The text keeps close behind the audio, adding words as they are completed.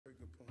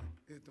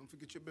right, don't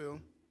forget your bill.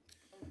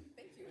 Oh,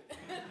 thank you.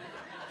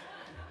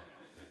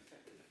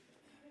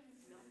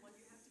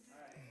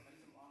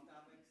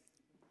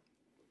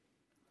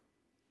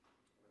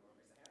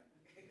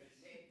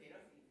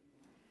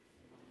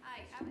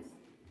 Hi, I was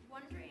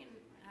wondering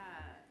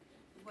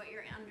what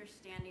your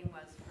understanding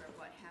was for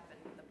what happened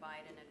with the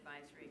Biden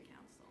Advisory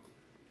Council.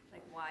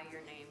 Like why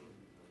your name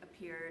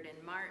appeared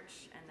in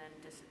March and then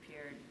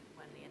disappeared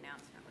when the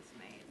announcement was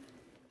made.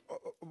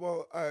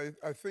 Well,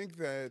 I think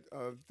that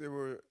there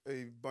were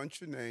a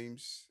bunch of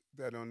names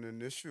that on the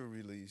initial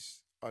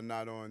release are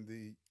not on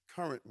the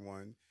current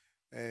one,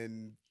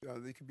 and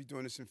they could be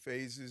doing this in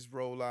phases,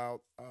 rollout.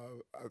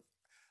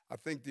 I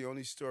think the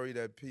only story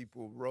that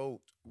people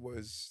wrote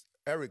was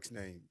Eric's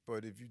name,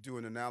 but if you do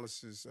an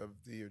analysis of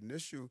the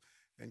initial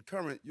and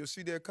current, you'll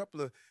see there are a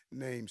couple of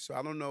names. So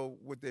I don't know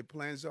what their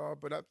plans are,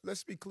 but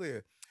let's be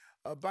clear.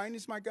 Biden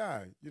is my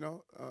guy. You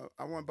know,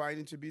 I want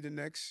Biden to be the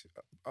next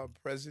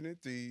president,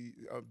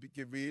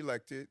 get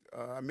reelected.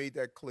 I made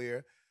that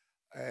clear.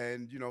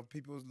 And, you know,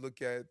 people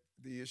look at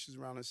the issues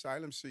around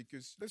asylum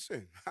seekers.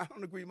 Listen, I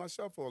don't agree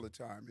myself all the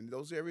time. In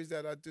those areas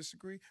that I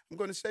disagree, I'm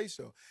going to say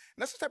so. And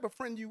that's the type of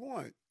friend you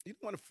want. You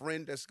don't want a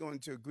friend that's going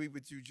to agree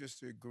with you just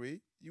to agree.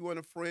 You want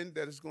a friend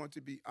that is going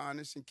to be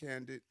honest and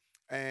candid.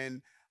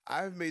 And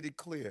I've made it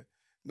clear,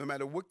 no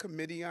matter what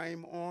committee I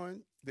am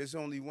on, there's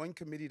only one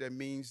committee that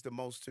means the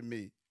most to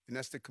me, and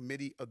that's the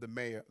committee of the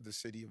mayor of the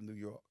city of New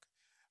York.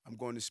 I'm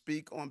going to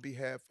speak on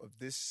behalf of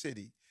this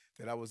city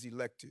that I was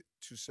elected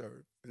to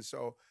serve. And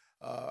so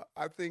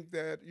I think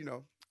that, you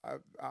know,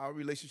 our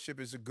relationship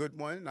is a good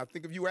one. And I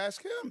think if you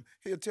ask him,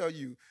 he'll tell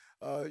you,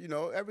 you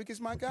know, Eric is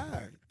my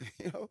guy.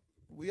 You know,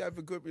 we have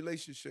a good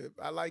relationship.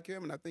 I like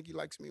him, and I think he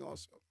likes me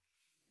also.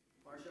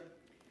 Marcia?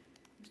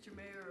 Mr.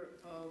 Mayor,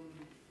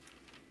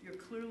 you're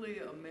clearly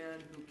a man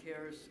who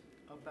cares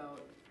about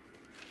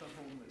the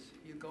homeless.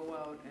 You go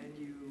out and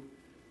you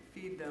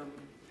feed them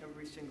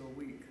every single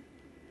week.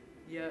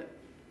 Yet,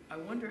 I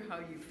wonder how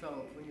you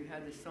felt when you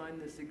had to sign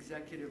this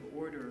executive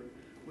order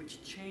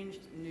which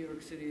changed New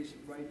York City's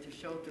right to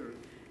shelter,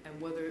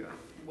 and whether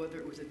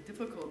it was a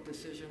difficult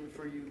decision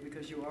for you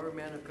because you are a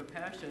man of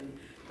compassion,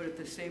 but at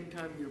the same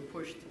time you're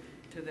pushed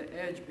to the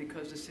edge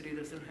because the city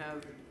doesn't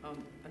have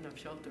enough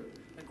shelter.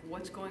 Like,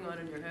 what's going on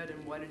in your head,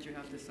 and why did you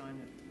have to sign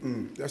it?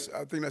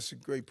 I think that's a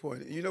great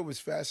point. You know what's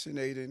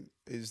fascinating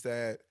is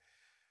that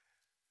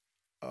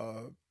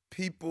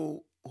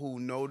people who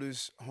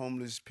notice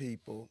homeless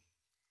people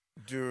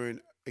during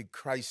a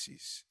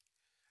crisis,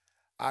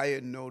 I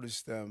had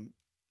noticed them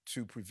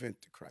to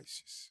prevent the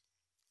crisis.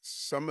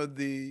 Some of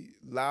the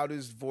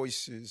loudest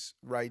voices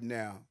right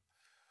now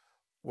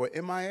were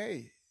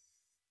MIA.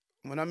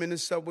 When I'm in the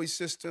subway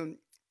system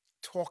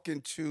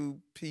talking to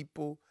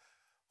people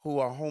who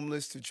are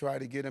homeless to try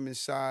to get them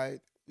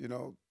inside, you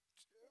know,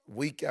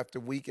 week after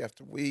week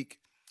after week,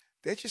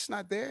 they're just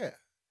not there.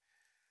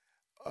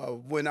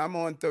 When I'm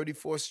on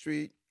 34th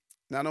Street,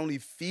 not only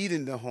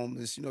feeding the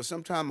homeless, you know,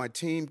 sometimes my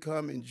team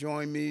come and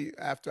join me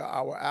after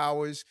our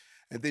hours,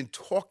 and then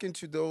talking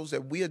to those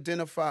that we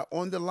identify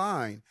on the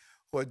line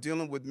who are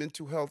dealing with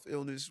mental health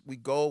illness. We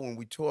go and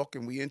we talk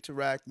and we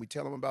interact, and we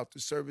tell them about the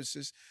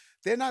services.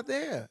 They're not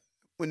there.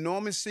 When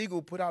Norman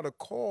Siegel put out a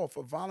call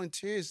for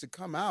volunteers to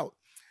come out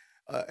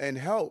and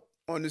help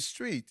on the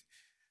street,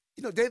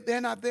 you know,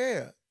 they're not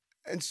there.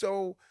 And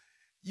so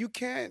you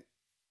can't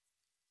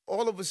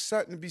all of a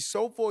sudden be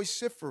so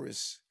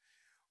vociferous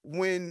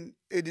when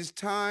it is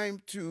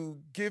time to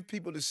give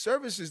people the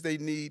services they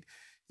need.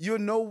 You're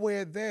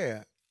nowhere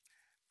there.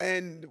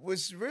 And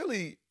what's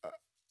really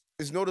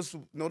is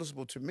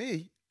noticeable to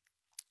me,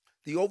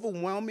 the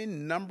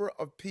overwhelming number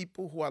of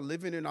people who are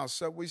living in our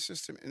subway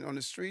system and on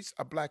the streets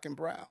are Black and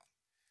brown.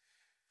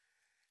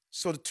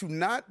 So to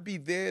not be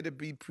there to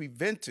be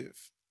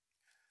preventive,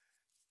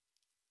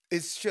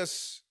 it's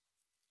just,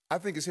 I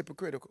think it's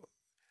hypocritical.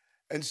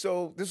 And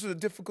so this was a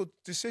difficult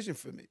decision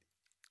for me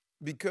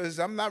because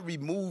I'm not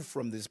removed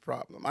from this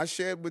problem. I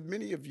shared with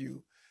many of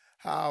you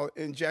how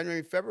in January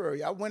and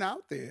February, I went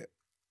out there.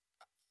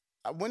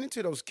 I went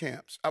into those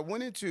camps. I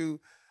went into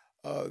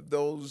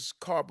those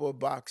cardboard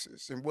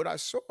boxes, and what I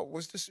saw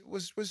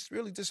was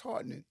really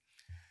disheartening.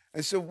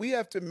 And so we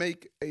have to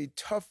make a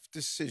tough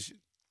decision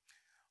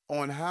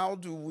on how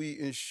do we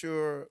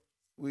ensure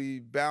we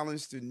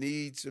balance the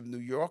needs of New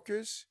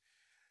Yorkers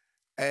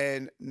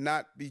and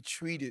not be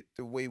treated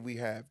the way we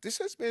have. This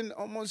has been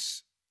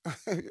almost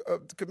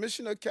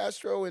Commissioner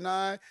Castro and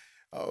I,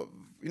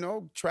 you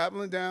know,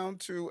 traveling down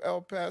to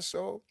El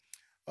Paso,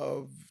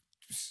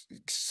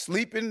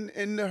 sleeping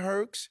in the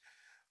Hercs,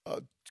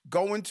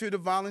 going to the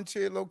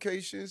volunteer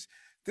locations.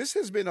 This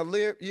has been a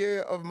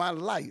year of my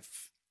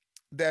life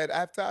that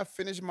after I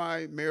finish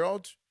my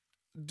mayoral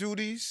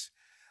duties,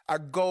 I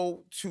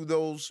go to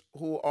those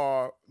who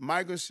are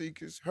migrant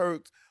seekers,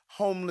 hurt,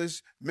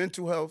 homeless,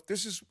 mental health.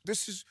 This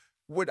is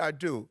what I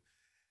do.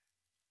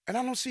 And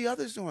I don't see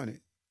others doing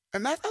it.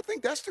 And I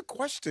think that's the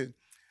question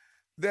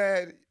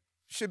that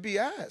should be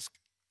asked.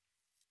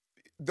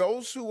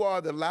 Those who are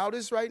the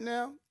loudest right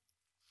now,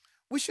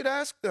 we should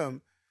ask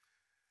them,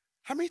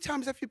 How many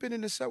times have you been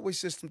in the subway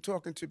system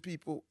talking to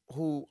people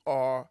who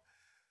are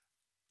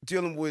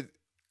dealing with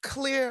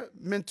clear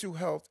mental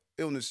health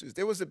illnesses?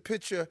 There was a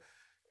picture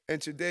in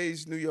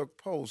today's New York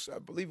Post, I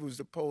believe it was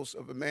the Post,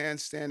 of a man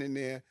standing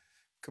there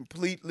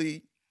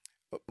completely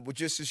with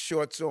just his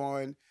shorts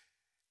on.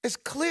 It's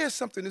clear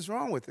something is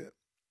wrong with him.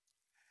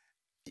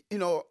 You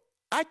know,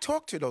 I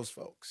talk to those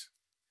folks,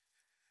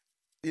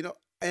 you know,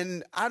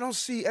 and I don't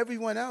see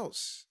everyone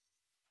else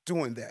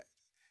doing that.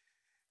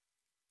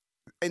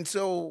 And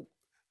so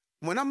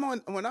when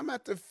I'm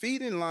at the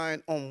feeding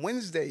line on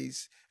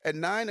Wednesdays at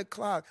 9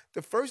 o'clock,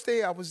 the first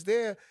day I was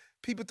there,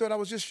 people thought I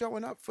was just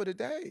showing up for the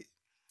day.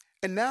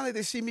 And now that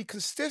they see me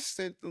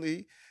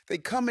consistently, they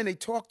come and they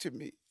talk to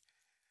me.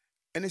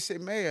 And they say,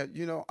 Mayor,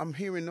 you know, I'm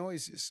hearing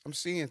noises, I'm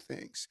seeing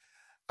things.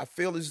 I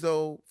feel as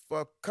though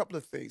for a couple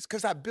of things,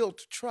 because I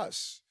built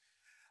trust.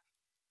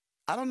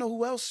 I don't know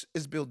who else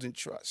is building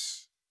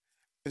trust.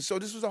 And so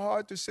this was a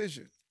hard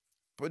decision,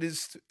 but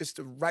it's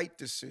the right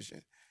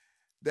decision.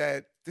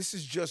 That this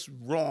is just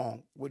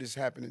wrong, what is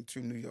happening to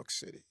New York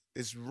City.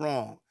 It's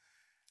wrong.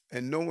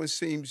 And no one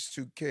seems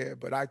to care,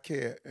 but I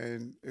care.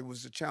 And it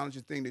was a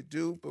challenging thing to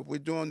do, but we're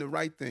doing the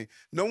right thing.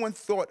 No one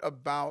thought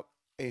about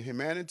a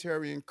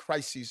humanitarian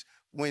crisis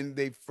when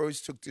they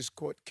first took this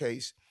court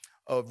case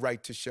of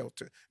right to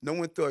shelter. No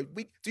one thought,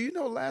 do you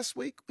know last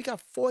week we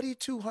got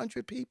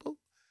 4,200 people?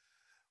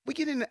 We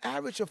get an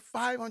average of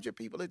 500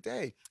 people a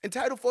day. And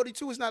Title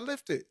 42 is not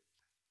lifted.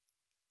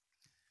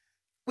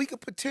 We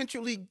could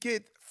potentially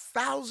get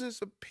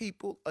thousands of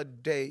people a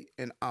day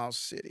in our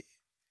city.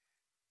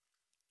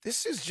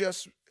 This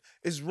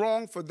is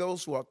wrong for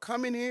those who are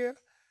coming here,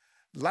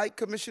 like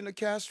Commissioner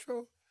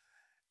Castro,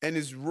 and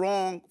is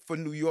wrong for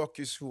New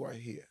Yorkers who are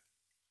here.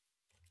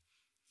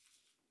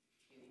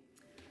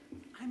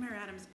 Hi, Mayor Adams.